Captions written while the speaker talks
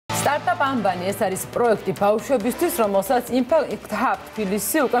სტარტაპ ანბანი ეს არის პროექტი ბავშვებისთვის, რომელსაც Hub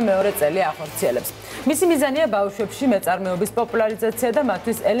Tbilisi უკვე მეორე წელია ახორციელებს. მისი მიზანია ბავშვებში მეწარმეობის პოპულარიზაცია და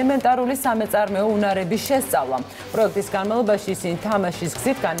მათთვის ელემენტარული სამეწარმეო უნარების შესწავლა. პროექტის განმავლობაში ისინი თამაშის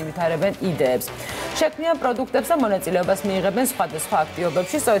გზით განივითარებენ იდეებს. შექმნიან პროდუქტებს და მონაწილეობას მიიღებენ სხვადასხვა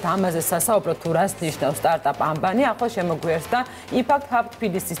აქტივობებში, სწორედ ამაზე სასაუბრო თუ რას ნიშნავს სტარტაპ ანბანი, ახლა შემოგვიერთდა Hub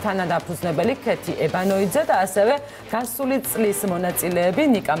Tbilisis თანადამფუძნებელი ქეთი ებანოიძე და ასევე გასული წლის მონაწილეები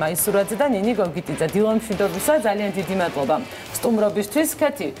ნიკა მაისურაძე და ნინი გოგიტიძე. დილამშვიდობისა, ძალიან დიდი მადლობა სტუმრობისთვის.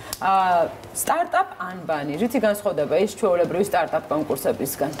 ქეთი, სტარტაპ ანბანი, რითი განსხვავდება ის ჩვეულებრივი სტარტაპ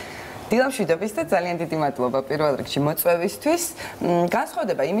კონკურსებისგან? დილამშვიდობის და ძალიან დიდი მადლობა პირველ რიგში მოწვევისთვის.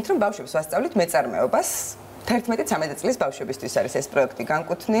 განსხვავდება იმით, რომ ბავშვებს ვასწავლით მეწარმეობას. 11-13 წლის ბავშვებისთვის არის ეს პროექტი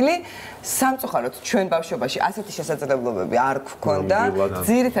განკუთვნილი. სამწუხაროდ ჩვენ ბავშვობაში ასეთი შესაძლებლობები არ გვქონდა.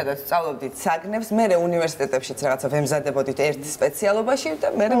 ძირითადად სწავლობდით საგნებს, მერე უნივერსიტეტებშიც რაღაცა ვემზადებოდით ერთ სპეციალობაში და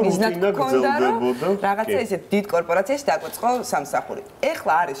მერე მიზნად გვქონდა, რომ რაღაცა ისეთ დიდ კორპორაციაში დაგვეწყო სამსახური.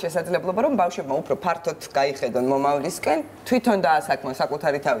 ეხლა არის შესაძლებლობა, რომ ბავშვებმა უფრო ფართოდ გაიხედონ მომავლისკენ, თვითონ დაასაქმონ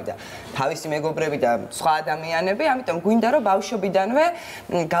საკუთარი თავი და თავისი მეგობრები და სხვა ადამიანები, ამიტომ გვინდა რომ ბავშვობიდანვე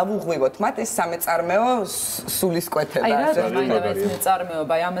გავუღვივოთ მათ ეს სამეწარმეო სულისკვეთება. აი რა მაინდაც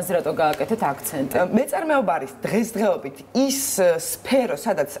მეწარმეობა, ამაზე რატო გააკეთეთ აქცენტი? მეწარმეობა არის დღესდღეობით ის სფერო,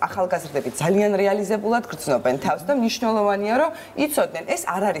 სადაც ახალგაზრდები ძალიან რეალიზებულად გრძნობენ თავს და მნიშვნელოვანია, რომ იცოდნენ, ეს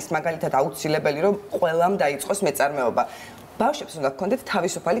არ არის მაგალითად აუცილებელი, რომ ყველამ დაიწყოს მეწარმეობა. ბავშვებს უნდა გქონდეთ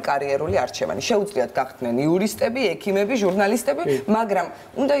თავისუფალი კარიერული არჩევანი. შეუძლიათ გახდნენ იურისტები, ექიმები, ჟურნალისტები, მაგრამ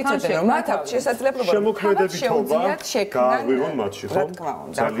უნდა იცოდნენ, რომ მათ აქვს შესაძლებლობა შემოქმედებითობა გააღვივონ მათში, ხო?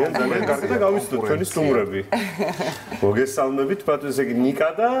 ძალიან კარგი და გავიცნოთ ჩვენი სტუმრები. მოგესალმებით, პატრის ეგ ნიკა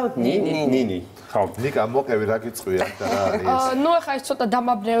და ნინი. ხო, ნიკა მოკევი რა გიწყვია და რა არის? ნუ ახლა ეს ცოტა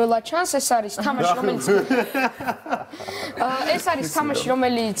დამაბნეველად ჩანს, ეს არის თამაში, რომელიც ეს არის თამაში,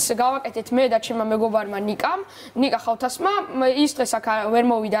 რომელიც გავაკეთეთ მე და ჩემმა მეგობარმა ნიკამ, ნიკა ხავთასმა. ის დღეს აქ ვერ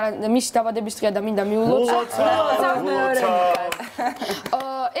მოვიდა მისი დაბადების დღეა და მინდა მიულოცო.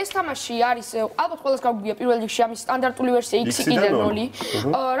 ეს თამაში არის ალბათ ყველას გაგვიგია პირველ რიგში ამის სტანდარტული ვერსია X-იდან 0.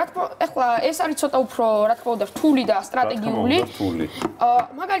 რა თქმა უნდა, ახლა ეს არის ცოტა უფრო, რა თქმა უნდა, რთული და სტრატეგიული.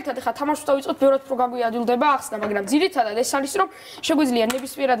 მაგალითად, ახლა თამაშს დავიწყოთ, ბევრად უფრო გაგვიადვილდება ახსნა, მაგრამ ძირითადად ეს არის, რომ შეგვიძლია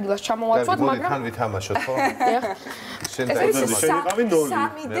ნებისმიერ ადგილას ჩამოვაცვათ, მაგრამ თან ვითამაშოთ, ხო? შენ შენიყავი 0.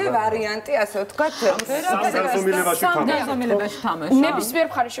 3D ვარიანტი, ასე ვთქვათ, ზომილებაში თამაში. ნებისმიერ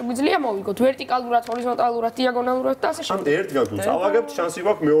მხარეს შეგვიძლია მოვიგოთ ვერტიკალურად, ჰორიზონტალურად, დიაგონალურად და ასე შემდეგ. ერთგან თუ წავაგებთ, შანსი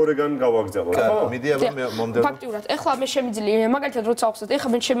გვაქვს მეორეგან გავაგზავნოთ, ხო? მიდია რომ მომდევნო. ფაქტიურად, ეხლა მე შემიძლია, მაგალითად როცა ახსნათ, ეხლა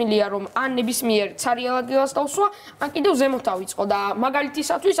მე შემიძლია რომ ან ნებისმიერ ცარიელ ადგილას დავსვა, ან კიდევ ზემოთ დავიწყო და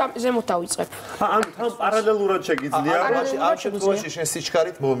მაგალითისათვის ზემოთ დავიწყებ. ანუ თან პარალელურად შეგიძლია. ამ შემთხვევაში შენ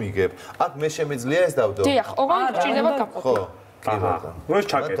სიჩქარით მომიგებ. აქ მე შემიძლია ეს დავდო. დიახ, ოღონდ გჭირდება გაყოფა. კი ბატონო. როის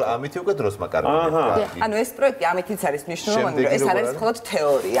ჩაკეთე. ამით უკვე დროს მაკარგებთ. ანუ ეს პროექტი ამითიც არის მნიშვნელოვანი, რომ ეს არ არის მხოლოდ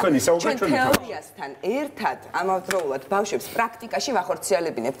თეორია. ჩვენ თეორიასთან ერთად ამავდროულად ბავშვებს პრაქტიკაში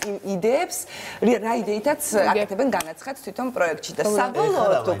ვახორციელებინებთ იმ იდეებს, რა იდეითაც აკეთებენ განაცხადს თვითონ პროექტში და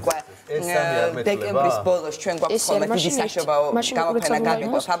საბოლოოდ უკვე დეკემბრის ბოლოს ჩვენ გვაქვს ხოლმე დიდი საშობაო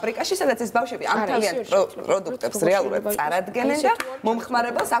გამოფენა-გაყიდვა ფაბრიკაში, სადაც ეს ბავშვები ამ თავიანთ პროდუქტებს რეალურად წარადგენენ და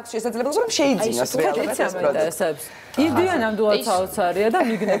მომხმარებელს აქვს შესაძლებლობა რომ შეიძინოს რეალურად ეს პროდუქტი. იდეა ნამდვილად საოცარია და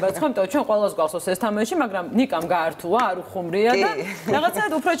მიგნებაც ხომ თო ჩვენ ყველას გვახსოვს ეს თამაში, მაგრამ ნიკამ გაართულა, არ უხუმრია და რაღაცაა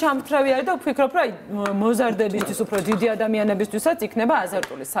უფრო ჩამთრევი არის და ვფიქრობ, რომ მოზარდებისთვის, უფრო დიდი ადამიანებისთვისაც იქნება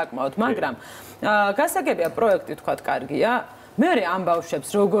აზარტული საკმაოდ, მაგრამ გასაგებია პროექტი თქვა კარგია. მერე ამ ბავშვებს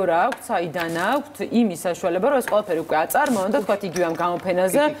როგორ აქვთ, საიდან აქვთ იმის საშუალება, რომ ეს ყველაფერი უკვე აწარმოონ და თქვა იგივე ამ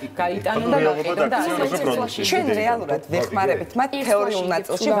გამოფენაზე გაიტანონ და გაყიდონ და ასე. ჩვენ რეალურად ვეხმარებით მათ თეორიულ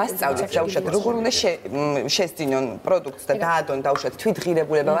ნაწილში ვასწავლით დაუშვათ როგორ უნდა შესძინონ პროდუქტს და დაადონ დაუშვათ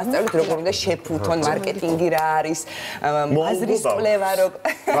თვითღირებულება ვასწავლით როგორ უნდა შეფუთონ მარკეტინგი რა არის აზრის კვლევა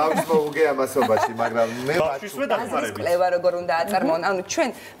ბავშვო უგეამასობაში მაგრამ მე ბავშვისვე დახმარებით კვლევა როგორ უნდა აწარმოონ ანუ ჩვენ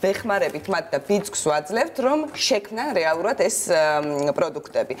ვეხმარებით მათ და ბიძგს ვაძლევთ რომ შექმნან რეალურად ეს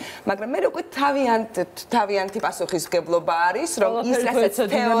პროდუქტები მაგრამ მე უკვე თავიანთი პასუხისმგებლობა არის რომ ის რასაც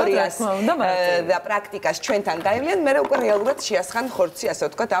თეორიას და პრაქტიკას ჩვენთან გაივლიან მე უკვე რეალურად შეასხან ხორცი ასე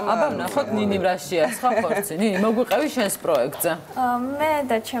ვთქვათ ამ აბა ნახოთ ნინიმ რა შეასხა ხორცი ნინი მოგვიყევი შენს პროექტზე მე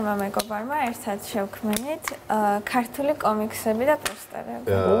და ჩემმა მეგობარმა ერთად შევქმნით ქართული კომიქსები და პოსტერები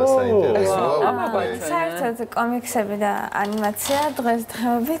საერთოდ კომიქსები და ანიმაცია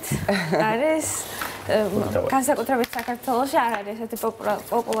დღესდღეობით არის განსაკუთრებით საქართველოში არ არის ესეთი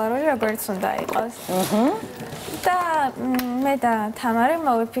პოპულარული, როგორც უნდა იყოს. და მე და თამარი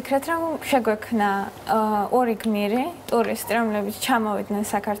მოვიფიქრეთ, რომ შეგვექნა ორი გმირი, ტურისტი, რომლებიც ჩამოვიდნენ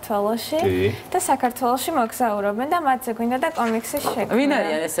საქართველოში და საქართველოში მოგზაურობენ და მათზე გვინდა და კომიქსის შექმნა. ვინ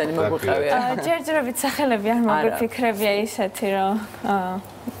არიან ესენი მოგვიყევიან? ჯერჯერობით სახელები არ მოგიფიქრებია ისეთი, რომ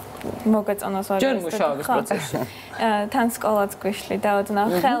მოგეწონოს ჯერ მუშაობის პროცესში. თან სკოლაც გვიშლი და ოდნავ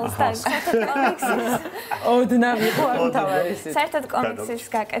ხელს და კომიქსის. ოდნავ იყო არ თავარისი. საერთოდ კომიქსის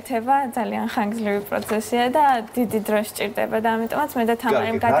გაკეთება ძალიან ხანგრძლივი პროცესია და დიდი დრო სჭირდება და ამიტომაც მე და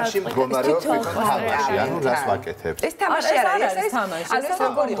თამარიმ გადავწყვიტეთ ანუ რას ვაკეთებ? ეს თამაში არ არის, ეს თამაში. ანუ ეს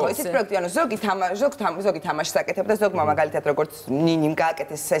როგორ იყო ეს პროექტი, ანუ ზოგი თამაშს აკეთებდა, ზოგმა მაგალითად როგორც ნინიმ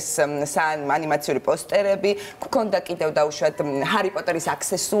გააკეთეს ეს ანიმაციური პოსტერები, გქონდა კიდევ დაუშვათ ჰარი პოტერის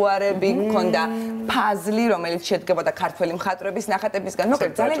აქსესუარები, გქონდა ფაზლი, რომელიც შედგებოდა ქართველი მხატვრების ნახატებისგან.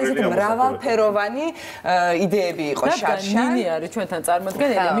 მოკლედ ძალიან ისეთი მრავალფეროვანი იდეები იყო შარშან. ნინი არის ჩვენთან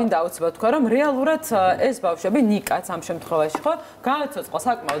წარმოდგენილი, მინდა აუცილებლად თქვა, რომ რეალურად ეს ბავშვები ნიკაც ამ შემთხვევაში ხო გააცოცხლა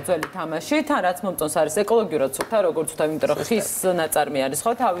საკმაოდ ძველი თამაში, თან რაც მომწონს არის ეკოლოგიურად სუფთა, როგორც ვთქვი, იმიტომ რომ ხის ნაწარმი არის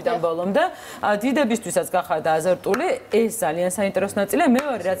ხო თავიდან ბოლომდე. დიდებისთვისაც გახადა აზარტული, ეს ძალიან საინტერესო ნაწილია.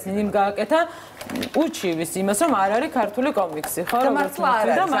 მეორე რაც ნინიმ გააკეთა, უჩივის იმას, რომ არ არის ქართული კომიქსი, ხო? მართლა არ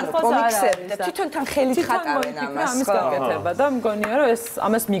არის, კომიქსები და თვითონ თან ხელით ხატავენ ამას გაკეთება და მგონია რომ ეს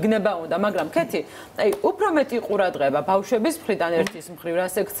ამას მიგნება უნდა, მაგრამ კეთი, აი უფრო მეტი ყურადღება ბავშვების მხრიდან ერთის მხრივ რა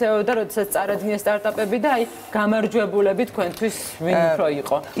სექციოდა, როდესაც წარადგინეს სტარტაპები და აი გამარჯვებულები თქვენთვის ვინ უფრო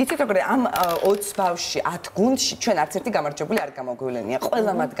იყო. იცით როგორ ამ 20 ბავშვში 10 გუნდში ჩვენ არც ერთი გამარჯვებული არ გამოგვივლენია.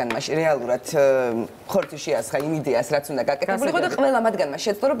 ყველა მათგანმა რეალურად ხორცი შეასხა იმ იდეას, რაც უნდა გაკეთებულიყო და ყველა მათგანმა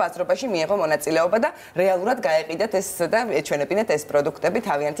შეძლო რომ ბაზრობაში მიიღო მონაწილეობა და რეალურად გაეყიდათ ეს და ეჩვენებინათ ეს პროდუქტები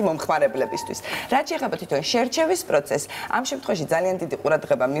თავიანთი მომხმარებლებისთვის. რაც შეეხება თვითონ შერჩევის პროცესს, ამ შემთხვევაში ძალიან დიდი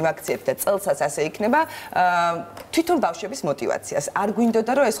ყურადღება მივაქციეთ და წელსაც ასე იქნება თვითონ ბავშვების мотиваციას. არ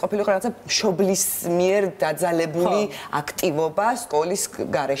გვინდოდა რომ ეს ყოფილიყო რაღაცა მშობლის მიერ დაძალებული აქტივობა, სკოლის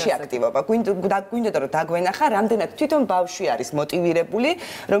გარეშე აქტივობა. გვინდოდა რომ დაგვენახა, რამდენად თვითონ ბავშვი არის მოტივირებული,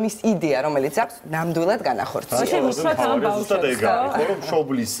 რომ ის იდეა, რომელიც აქვს, ნამდვილად განახორციელოს. ზუსტად ეგაა, ხო, რომ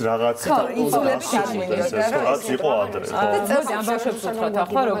მშობლის რაღაცა რაც იყო ადრე. მოდი ამ ბავშვებს ვთქვათ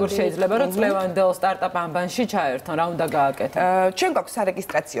ახლა, როგორ შეიძლება რომ წლევანდელ სტარტაპ ანბანში ჩაერთონ, რა უნდა გააკეთონ? ჩვენ გვაქვს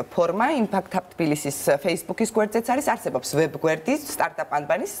სარეგისტრაციო ფორმა, Hub Tbilisის Facebook-ის გვერდზეც არის, არსებობს ვებ გვერდი სტარტაპ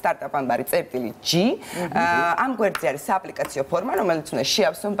ანბანის, სტარტაპ ანბანი წერტილი-G. ამ გვერდზე არის სააპლიკაციო ფორმა, რომელიც უნდა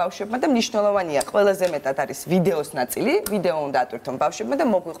შეავსონ ბავშვებმა და მნიშვნელოვანია, ყველაზე მეტად არის ვიდეოს ნაწილი, ვიდეო უნდა ატვირთონ ბავშვებმა და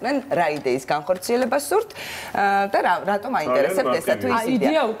მოგვიყვნენ რა იდეის განხორციელება სურთ და რატომ აინტერესებთ ესა თუ ის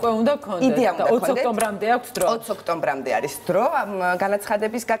იდეა უკვე უნდა გქონდეთ. 20 ოქტომბრამდე აქვს დრო. 20 ოქტომბრამდე არის დრო ამ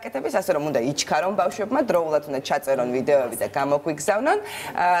განაცხადების გაკეთების, ასე რომ უნდა იჩქარონ ბავშვებმა, დროულად უნდა ჩაწერონ ვიდეოები და გამოგვიგზავნონ.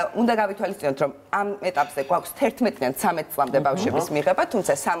 უნდა გავითვალისწინოთ, რომ ამ ეტაპზე გვაქვს 11-დან 13 წლამდე ბავშვების მიღება,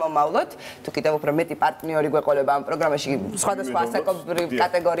 თუმცა სამომავლოდ, თუ კიდევ უფრო მეტი პარტნიორი გვეყოლება ამ პროგრამაში, სხვადასხვა ასაკობრივ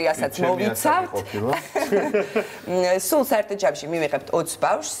კატეგორიასაც მოვიცავთ. სულ საერთო ჯამში მივიღებთ 20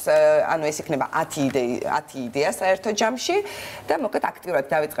 ბავშვს, ანუ ეს იქნება 10 იდეა საერთო ჯამში და მოკლედ აქტიურად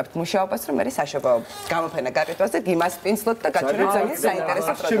დავიწყებთ მუშაობას, რომ მე საშობაო გამოფენა-გაყიდვაზე გიმასპინძლოთ და გაჩვენოთ ძალიან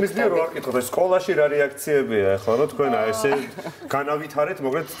საინტერესო პროდუქტები. შემიძლია რომ ვაკითხოთ, ეს სკოლაში რა რეაქციებია ახლა, რომ თქვენ ესე განავითარეთ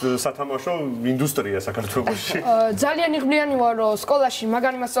მოკლედ სათამაშო ინდუსტრია საქართველოში. ძალიან იღბლიანი ვარ, რომ სკოლაში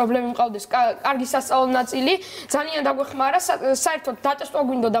მაგარი მასწავლებლები მყავდეს, კარგი სასწავლო ნაწილი, ძალიან დაგვეხმარა, საერთოდ დატესტვა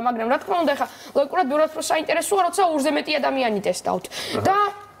გვინდოდა, მაგრამ რა თქმა უნდა, ახლა ლოგიკურად ბევრად უფრო საინტერესოა, როცა ორზე მეტი ადამიანი ტესტავთ. და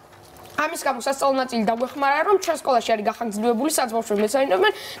ამის გამო სასწავლო ნაწილი დაგვეხმარა, რომ ჩვენ სკოლაში არის გახანგრძლივებული, სადაც ბავშვები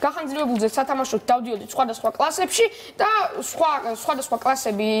მეცადინებენ, გახანგრძლივებულზე სათამაშოდ დავდიოდით სხვადასხვა კლასებში და სხვადასხვა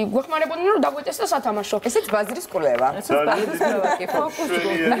კლასები გვეხმარებოდნენ, რომ დაგვეტესტა სათამაშო. ესეც ბაზრის კვლევა.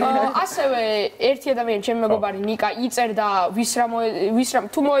 ასევე ერთი ადამიანი, ჩემი მეგობარი ნიკა, იწერდა ვის რა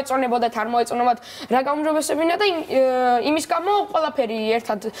თუ მოეწონებოდათ, არ მოეწონებათ, რა გაუმჯობესებინა და იმის გამო ყველაფერი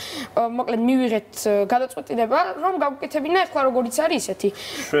ერთად მოკლედ მივიღეთ გადაწყვეტილება, რომ გავუკეთებინა ახლა როგორიც არის ესეთი.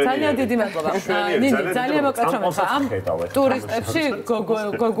 ძალიან დიდი მადლობა. ნინი, ძალიან მოგკითხავ ამ ტურისტებში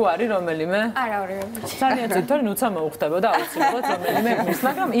გოგო არის რომელიმე? არა, ორივე. ძალიან ძლიერ, თორემ უცა მოუხდებოდა აუცილებლად რომელიმე გმირს,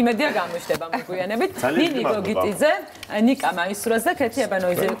 მაგრამ იმედია გამოჩნდება მოგვიანებით. ნინი გოგიტიძე, ნიკა მაისურას და ქეთი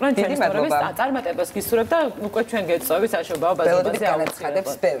აბანოიძე იყვნენ ჩვენი სტუმრების წარმატებას გისურვებ და უკვე ჩვენ გეწოვით საშობაო ბაზრობაზე აუცილებლად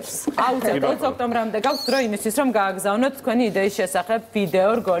ბევს. აუცილებლად 20 ოქტომბრამდე გაქვთ დრო იმისთვის, რომ გააგზავნოთ თქვენი იდეის შესახებ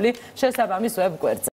ვიდეო რგოლი შესაბამის ვებ გვერდზე.